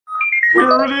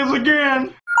Here it is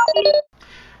again.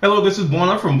 Hello, this is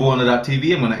Bwana from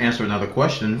Bwana.tv. I'm going to answer another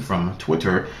question from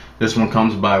Twitter. This one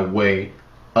comes by way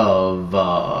of,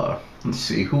 let's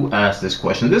see, who asked this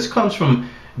question? This comes from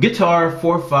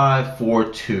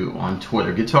Guitar4542 on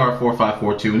Twitter.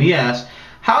 Guitar4542, and he asked,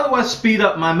 how do I speed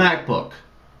up my MacBook?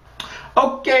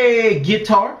 Okay,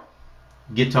 Guitar4542,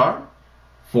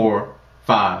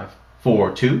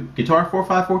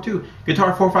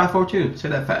 Guitar4542, say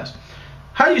that fast.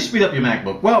 How do you speed up your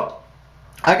MacBook? Well,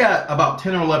 I got about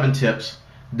 10 or 11 tips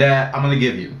that I'm going to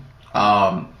give you.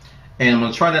 And I'm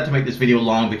going to try not to make this video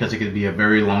long because it could be a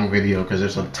very long video because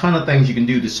there's a ton of things you can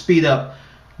do to speed up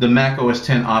the Mac OS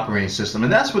X operating system.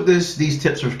 And that's what these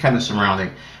tips are kind of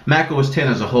surrounding. Mac OS X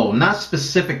as a whole, not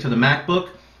specific to the MacBook,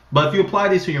 but if you apply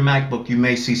these to your MacBook, you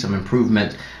may see some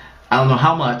improvement. I don't know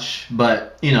how much,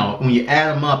 but you know, when you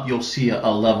add them up, you'll see a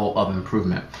level of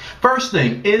improvement. First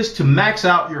thing is to max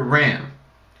out your RAM.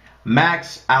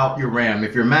 Max out your RAM.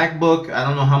 If your MacBook, I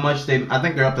don't know how much I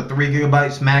think they're up to 3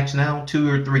 gigabytes max now, 2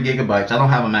 or 3 gigabytes. I don't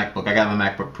have a MacBook, I got a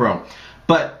MacBook Pro.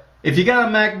 But if you got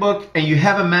a MacBook and you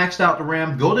haven't maxed out the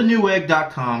RAM, go to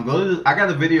newegg.com. I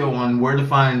got a video on where to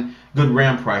find good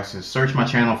RAM prices. Search my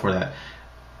channel for that.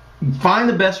 Find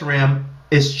the best RAM.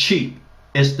 It's cheap.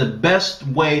 It's the best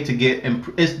way to get,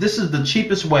 this is the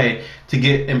cheapest way to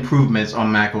get improvements on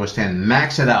Mac OS X.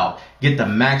 Max it out. Get the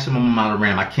maximum amount of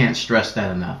RAM. I can't stress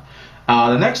that enough.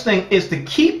 The next thing is to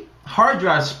keep hard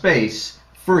drive space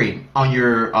free on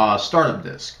your startup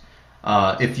disk.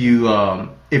 If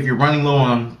you're running low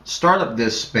on startup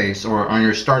disk space or on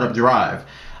your startup drive,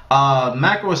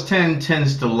 Mac OS X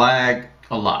tends to lag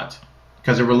a lot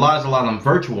because it relies a lot on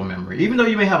virtual memory. Even though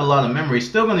you may have a lot of memory, it's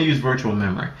still going to use virtual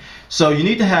memory. So you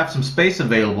need to have some space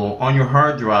available on your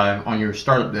hard drive on your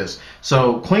startup disk.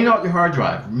 So clean out your hard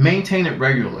drive, maintain it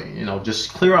regularly. You know,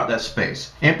 just clear out that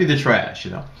space, empty the trash. You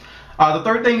know. The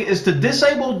third thing is to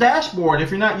disable dashboard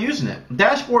if you're not using it.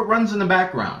 Dashboard runs in the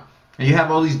background, and you have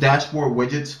all these dashboard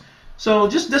widgets. So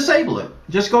just disable it.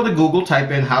 Just go to Google, type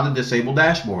in how to disable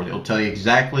dashboard. It'll tell you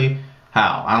exactly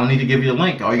how. I don't need to give you a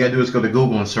link. All you gotta do is go to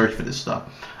Google and search for this stuff.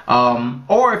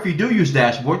 Or if you do use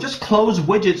dashboard, just close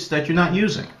widgets that you're not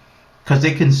using because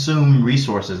they consume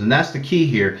resources. And that's the key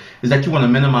here, is that you want to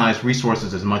minimize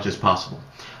resources as much as possible.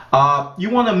 You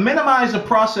want to minimize the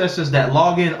processes that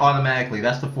log in automatically.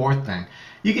 That's the fourth thing.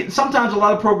 You get sometimes a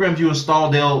lot of programs you install,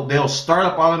 they'll start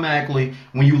up automatically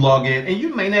when you log in, and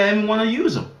you may not even want to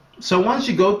use them. So once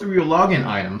you go through your login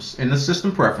items in the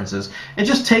system preferences and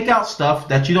just take out stuff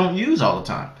that you don't use all the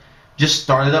time. Just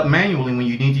start it up manually when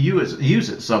you need to use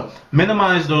it. So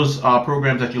minimize those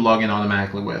programs that you log in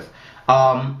automatically with.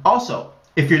 Also,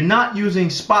 if you're not using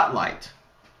Spotlight,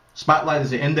 Spotlight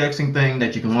is an indexing thing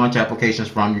that you can launch applications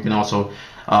from. You can also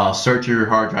search your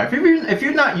hard drive. If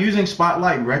you're not using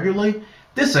Spotlight regularly,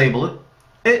 disable it.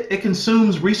 It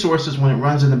consumes resources when it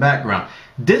runs in the background.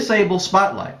 Disable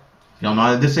Spotlight. If you don't know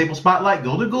how to disable Spotlight,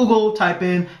 go to Google, type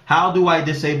in, how do I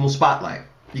disable Spotlight?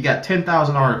 You got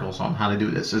 10,000 articles on how to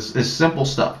do this. It's simple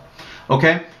stuff.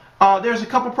 Okay? There's a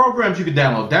couple programs you can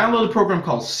download. Download a program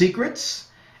called Secrets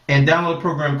and download a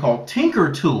program called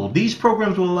Tinker Tool. These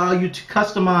programs will allow you to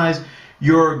customize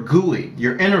your GUI,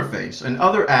 your interface, and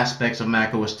other aspects of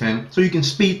Mac OS X so you can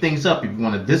speed things up. If you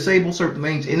want to disable certain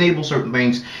things, enable certain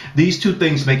things, these two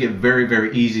things make it very,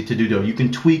 very easy to do though. You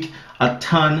can tweak a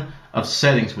ton of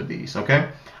settings with these, okay?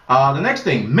 The next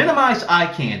thing, minimize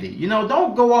eye candy. You know,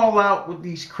 don't go all out with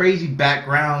these crazy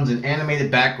backgrounds and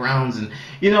animated backgrounds. And,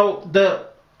 you know,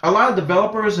 a lot of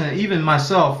developers and even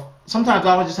myself, sometimes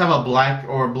I would just have a black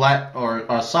or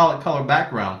a solid color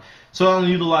background. So I don't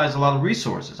utilize a lot of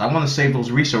resources. I want to save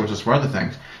those resources for other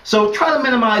things. So try to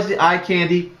minimize the eye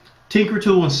candy. Tinker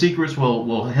Tool and Secrets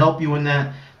will help you in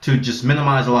that, to just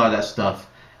minimize a lot of that stuff.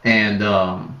 And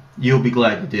you'll be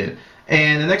glad you did.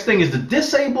 And the next thing is to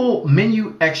disable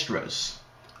menu extras.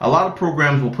 A lot of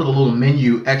programs will put a little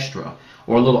menu extra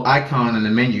or a little icon in the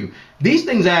menu. These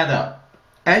things add up.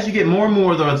 As you get more and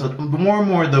more of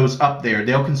those up there,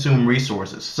 they'll consume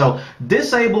resources. So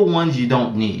disable ones you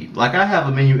don't need. Like I have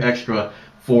a menu extra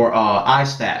for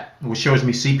iStat, which shows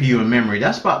me CPU and memory.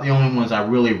 That's about the only ones I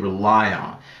really rely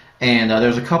on. And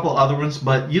there's a couple other ones,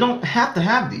 but you don't have to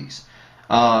have these.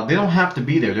 They don't have to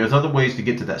be there. There's other ways to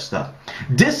get to that stuff.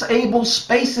 Disable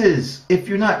spaces. If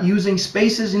you're not using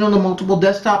spaces, you know, the multiple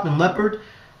desktop and Leopard,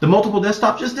 the multiple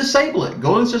desktop, just disable it.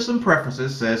 Go in System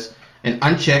Preferences, says, and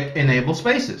uncheck Enable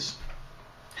Spaces.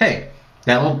 Hey,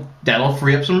 that'll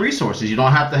free up some resources. You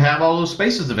don't have to have all those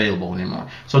spaces available anymore.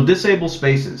 So disable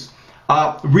spaces.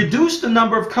 Reduce the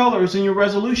number of colors in your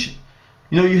resolution.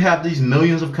 You know, you have these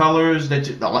millions of colors that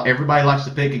everybody likes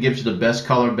to pick. It gives you the best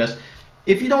color, best.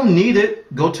 If you don't need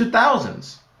it, go to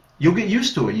thousands. You'll get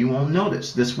used to it. You won't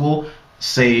notice. This will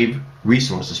save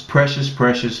resources,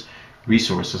 precious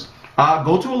resources.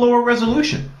 Go to a lower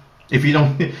resolution. If you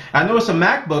don't, I know it's a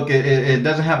MacBook, it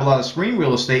doesn't have a lot of screen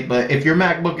real estate, but if your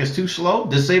MacBook is too slow,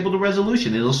 disable the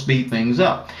resolution. It'll speed things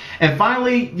up. And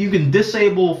finally, you can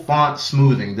disable font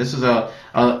smoothing. This is a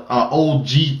old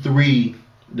G3,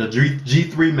 the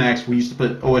G3 Macs, we used to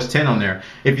put OS 10 on there.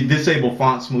 If you disable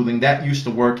font smoothing, that used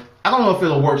to work. I don't know if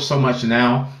it'll work so much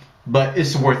now, but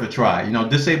it's worth a try. You know,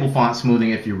 disable font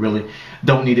smoothing if you really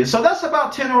don't need it. So that's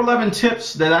about 10 or 11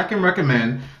 tips that I can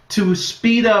recommend to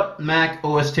speed up Mac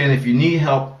OS 10 if you need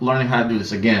help learning how to do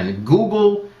this. Again,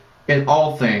 Google in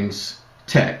all things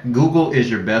tech. Google is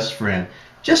your best friend.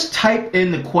 Just type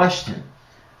in the question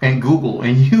and Google,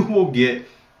 and you will get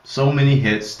so many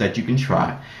hits that you can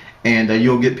try. And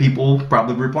you'll get people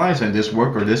probably replying saying this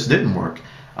worked or this didn't work.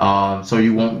 So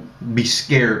you won't be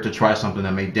scared to try something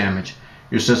that may damage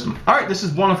your system. All right, this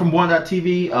is Bwana from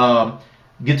Bwana.tv.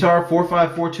 Guitar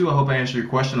 4542. I hope I answered your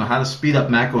question on how to speed up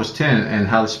Mac OS 10 and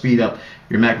how to speed up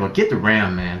your MacBook. Get the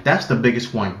RAM, man. That's the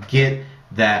biggest one. Get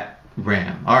that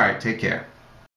RAM. All right, take care.